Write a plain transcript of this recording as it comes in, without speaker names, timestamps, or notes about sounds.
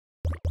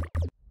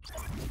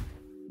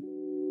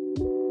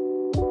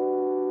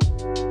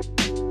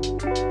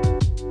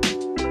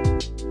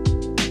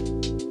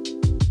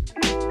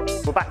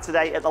We're back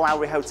today at the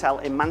Lowry Hotel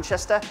in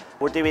Manchester.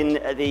 We're doing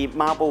the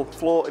marble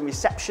floor and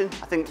reception.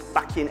 I think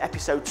back in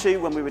episode 2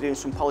 when we were doing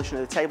some polishing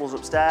of the tables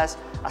upstairs,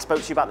 I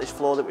spoke to you about this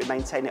floor, that we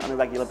maintain it on a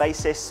regular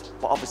basis,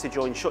 but obviously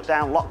during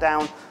shutdown,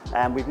 lockdown,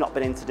 we've not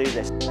been in to do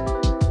this.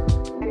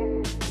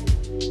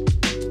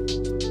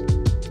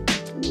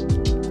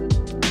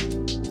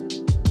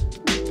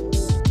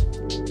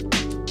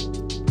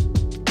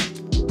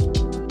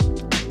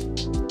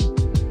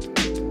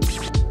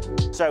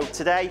 So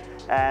today,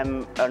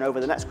 and over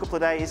the next couple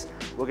of days,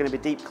 we're going to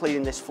be deep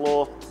cleaning this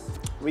floor,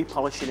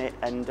 repolishing it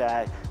and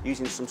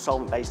using some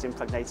solvent-based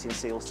impregnating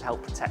seals to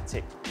help protect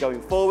it going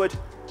forward,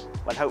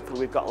 when hopefully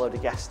we've got a load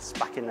of guests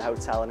back in the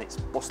hotel and it's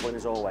bustling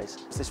as always.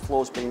 This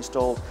floor's been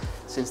installed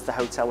since the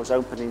hotel was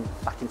opening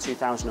back in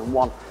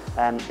 2001.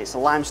 It's a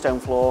limestone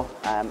floor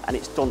and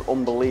it's done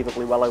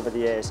unbelievably well over the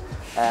years.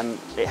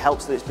 It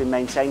helps that it's been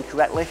maintained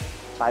correctly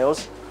by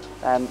us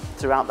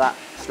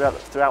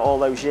throughout all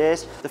those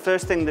years. The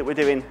first thing that we're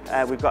doing,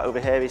 we've got over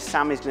here, is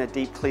Sam is going to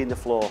deep clean the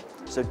floor.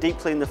 So deep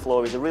clean the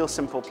floor is a real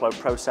simple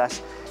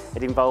process.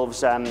 It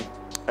involves a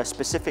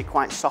specific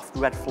quite soft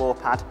red floor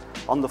pad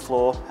on the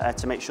floor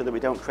to make sure that we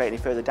don't create any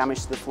further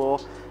damage to the floor,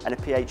 and a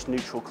pH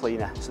neutral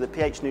cleaner. So the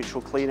pH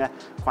neutral cleaner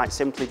quite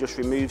simply just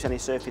removes any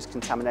surface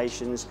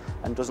contaminations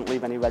and doesn't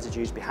leave any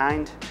residues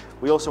behind.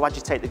 We also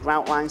agitate the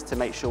grout lines to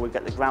make sure we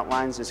get the grout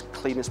lines as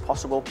clean as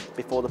possible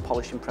before the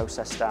polishing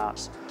process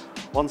starts.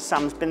 Once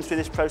Sam's been through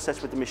this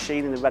process with the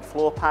machine and the red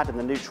floor pad and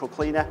the neutral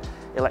cleaner,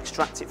 he'll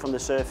extract it from the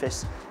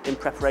surface in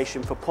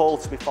preparation for Paul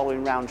to be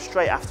following round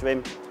straight after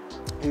him,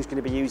 who's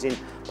going to be using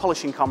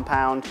polishing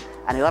compound,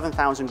 an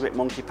 11,000 grit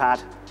monkey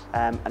pad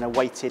and a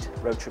weighted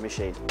rotary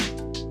machine.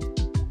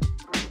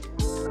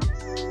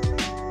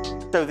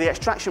 So the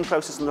extraction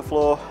process on the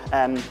floor,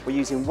 we're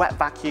using wet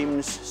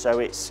vacuums, so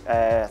it's,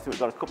 I think we've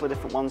got a couple of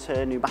different ones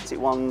here, pneumatic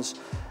ones.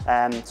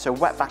 So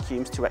wet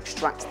vacuums to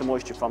extract the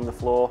moisture from the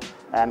floor.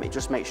 It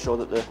just makes sure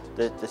that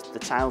the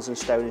tiles and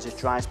stone is as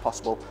dry as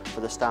possible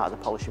for the start of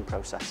the polishing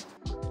process.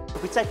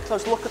 If we take a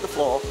close look at the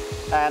floor,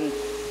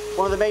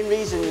 one of the main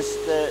reasons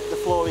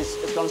the floor has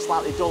gone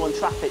slightly dull and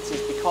trafficked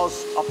is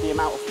because of the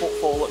amount of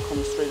footfall that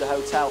comes through the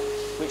hotel,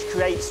 which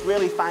creates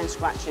really fine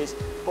scratches,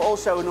 but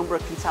also a number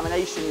of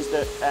contaminations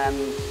that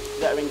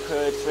are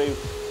incurred through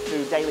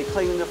daily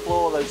cleaning the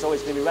floor. There's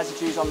always going to be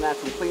residues on there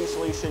from cleaning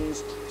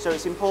solutions, so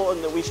it's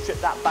important that we strip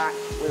that back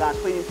with our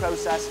cleaning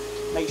process,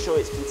 make sure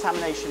it's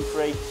contamination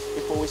free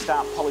before we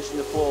start polishing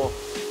the floor.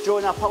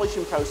 During our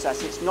polishing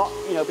process, it's not,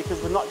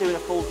 because we're not doing a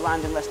full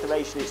grind and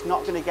restoration, it's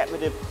not going to get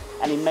rid of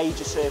any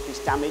major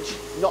surface damage,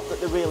 not that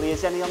there really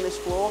is any on this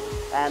floor,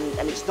 and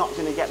it's not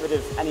going to get rid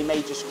of any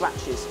major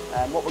scratches.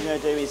 What we're going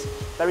to do is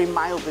very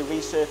mildly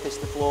resurface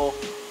the floor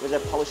with a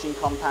polishing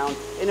compound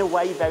in a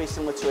way very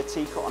similar to a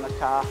T-cut on a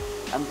car,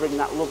 and bring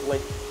that lovely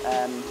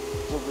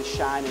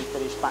shine and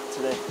finish back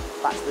to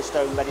the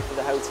stone, ready for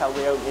the hotel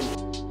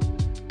reopening.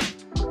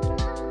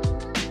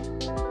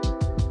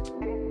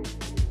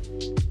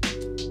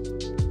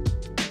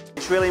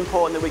 It's really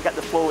important that we get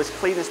the floor as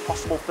clean as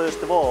possible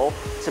first of all,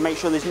 to make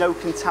sure there's no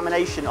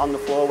contamination on the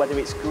floor, whether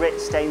it's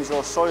grit, stains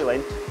or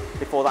soiling,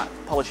 before that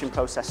polishing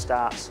process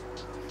starts.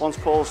 Once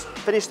Paul's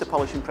finished the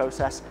polishing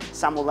process,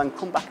 Sam will then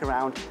come back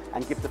around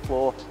and give the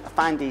floor a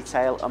fine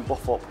detail and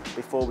buff up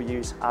before we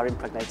use our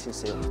impregnating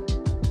seal.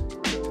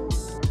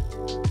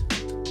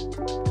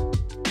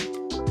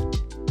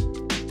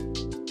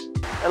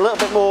 A little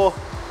bit more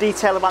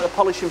detail about the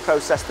polishing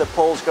process that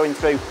Paul's going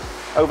through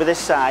over this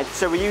side.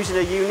 So we're using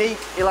a unique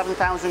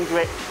 11,000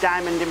 grit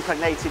diamond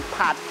impregnated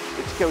pad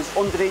which goes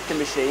underneath the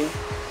machine,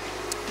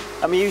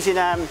 and we're using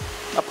a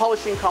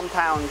polishing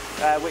compound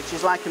which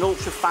is like an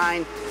ultra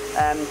fine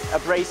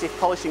abrasive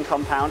polishing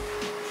compound.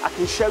 I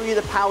can show you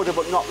the powder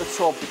but not the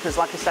tub, because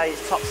like I say,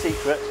 it's top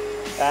secret.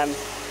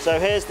 So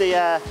here's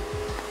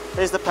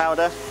the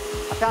powder.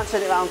 I can't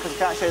turn it around because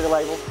I can't show you the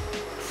label.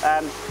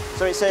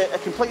 So it's a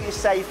completely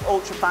safe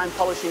ultra fine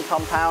polishing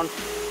compound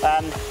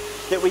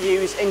that we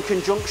use in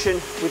conjunction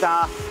with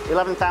our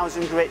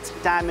 11,000 grit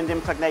diamond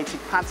impregnated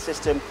pad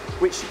system,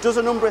 which does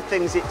a number of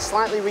things. It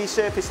slightly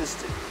resurfaces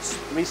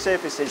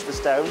the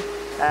stone,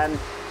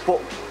 but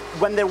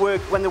when they're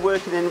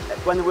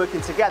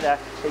working together,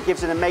 it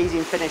gives an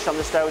amazing finish on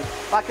the stone.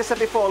 Like I said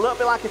before, a little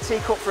bit like a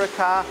T-cut for a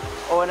car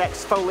or an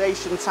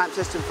exfoliation type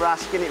system for our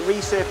skin. It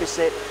resurfaces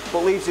it,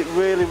 but leaves it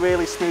really,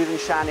 really smooth and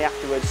shiny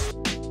afterwards.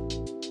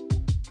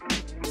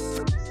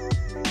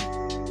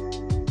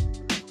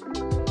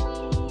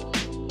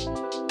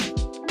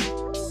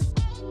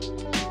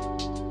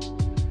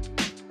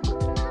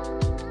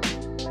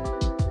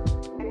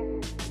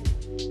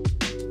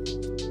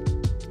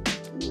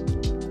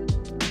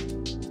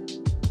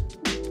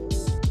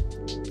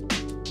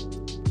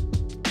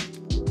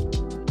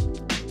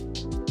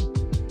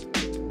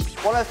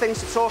 One of the things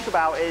to talk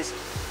about is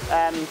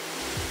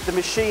the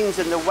machines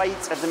and the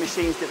weight of the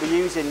machines that we're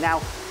using.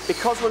 Now,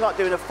 because we're not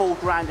doing a full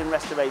grind and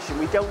restoration,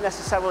 we don't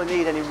necessarily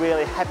need any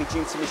really heavy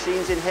duty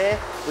machines in here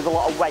with a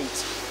lot of weight.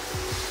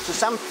 So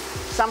Sam,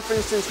 for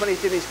instance, when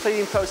he's doing his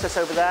cleaning process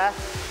over there,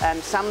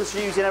 Sam's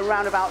using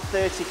around about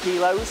 30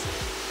 kilos.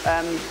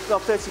 well,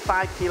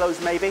 35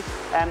 kilos maybe.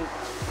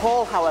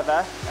 Paul,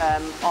 however,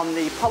 on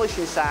the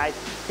polishing side,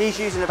 he's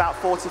using about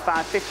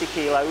 45, 50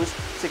 kilos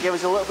to give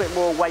us a little bit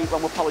more weight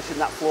when we're polishing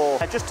that floor.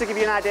 Just to give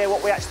you an idea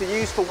what we actually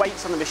use for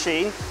weights on the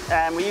machine,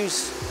 we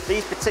use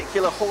these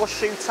particular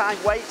horseshoe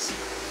type weights.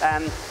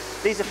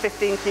 These are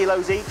 15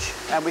 kilos each,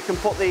 and we can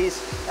put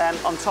these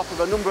on top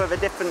of a number of the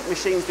different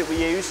machines that we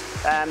use.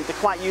 They're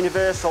quite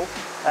universal,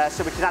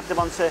 so we can add them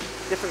onto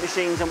different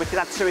machines, and we can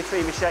add two or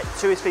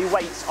three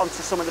weights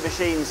onto some of the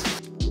machines.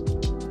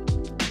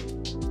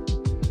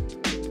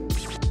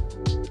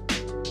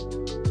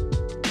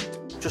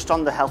 Just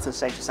on the health and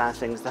safety side of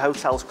things, the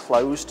hotel's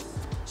closed,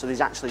 so there's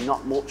actually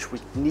not much we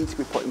need to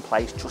be put in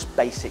place, just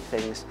basic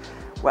things.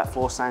 Wet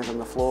floor signs on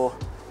the floor,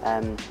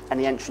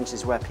 any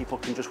entrances where people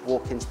can just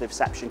walk into the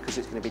reception because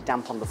it's going to be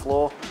damp on the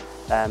floor.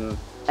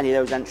 Any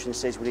of those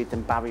entrances, we need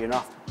them barriered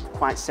off.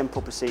 Quite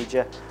simple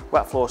procedure.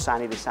 Wet floor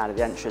sign either side of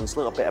the entrance, a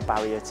little bit of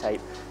barrier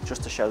tape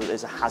just to show that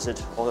there's a hazard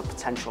or a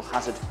potential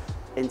hazard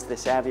into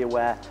this area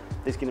where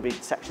there's going to be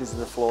sections of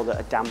the floor that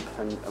are damp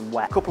and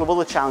wet. A couple of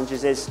other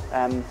challenges is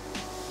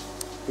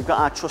we've got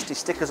our trusty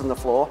stickers on the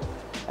floor.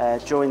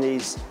 During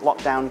these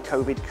lockdown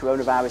COVID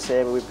coronavirus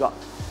era, we've got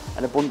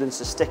an abundance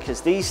of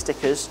stickers. These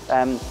stickers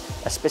are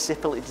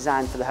specifically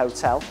designed for the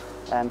hotel,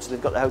 so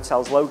they've got the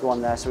hotel's logo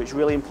on there, so it's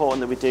really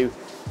important that we do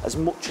as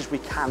much as we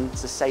can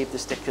to save the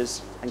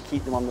stickers and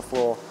keep them on the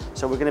floor.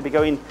 So we're going to be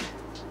going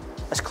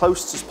as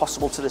close as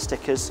possible to the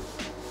stickers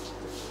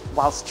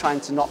whilst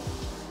trying to not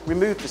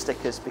remove the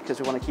stickers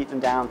because we want to keep them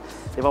down.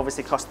 They've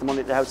obviously cost the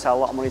money at the hotel a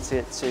lot of money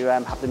to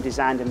have them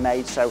designed and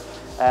made, so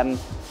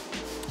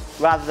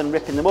rather than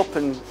ripping them up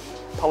and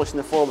polishing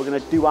the floor, we're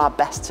going to do our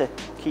best to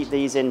keep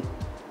these in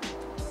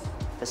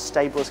as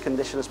stable as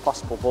condition as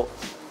possible, but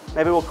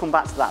maybe we'll come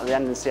back to that at the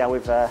end and see how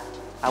we've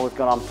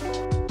gone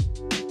on.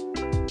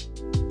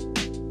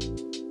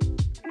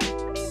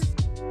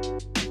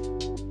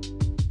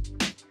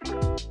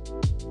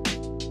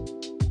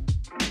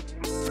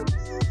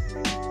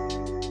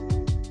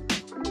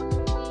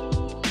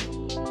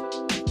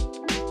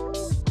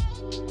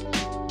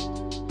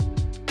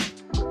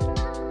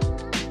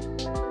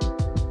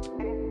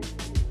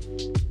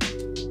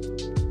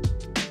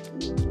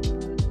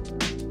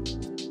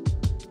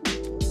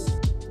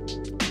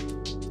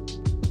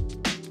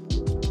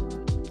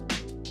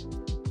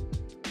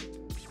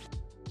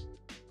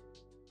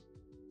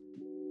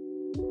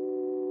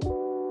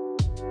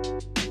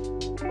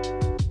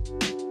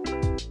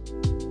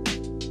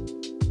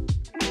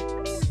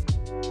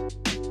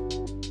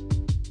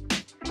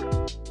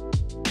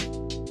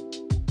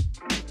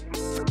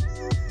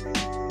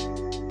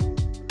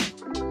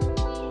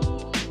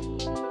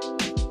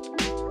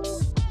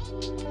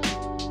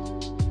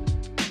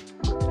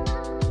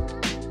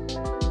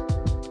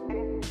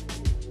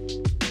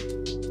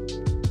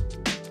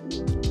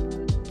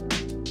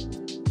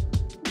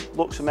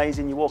 Looks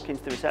amazing. You walk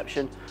into the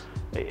reception,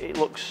 it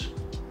looks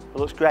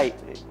great.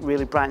 It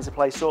really brightens the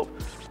place up.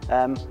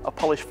 A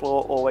polished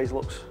floor always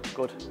looks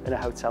good in a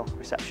hotel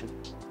reception.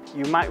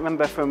 You might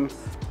remember from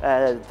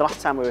the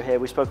last time we were here,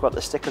 we spoke about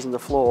the stickers on the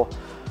floor,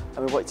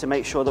 and we wanted to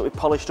make sure that we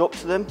polished up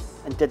to them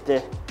and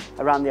did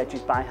around the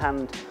edges by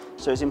hand.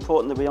 So it's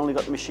important that we only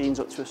got the machines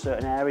up to a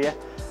certain area.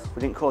 We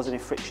didn't cause any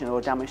friction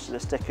or damage to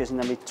the stickers, and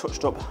then we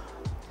touched up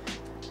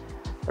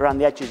around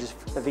the edges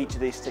of each of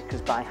these stickers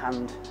by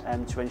hand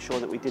to ensure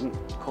that we didn't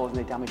cause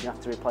any damage and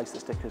have to replace the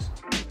stickers.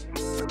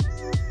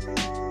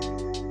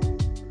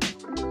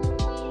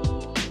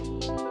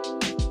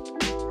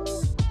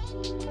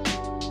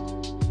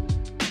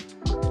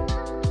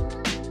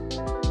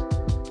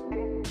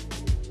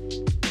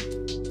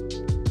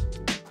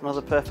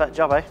 Another perfect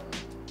job, eh?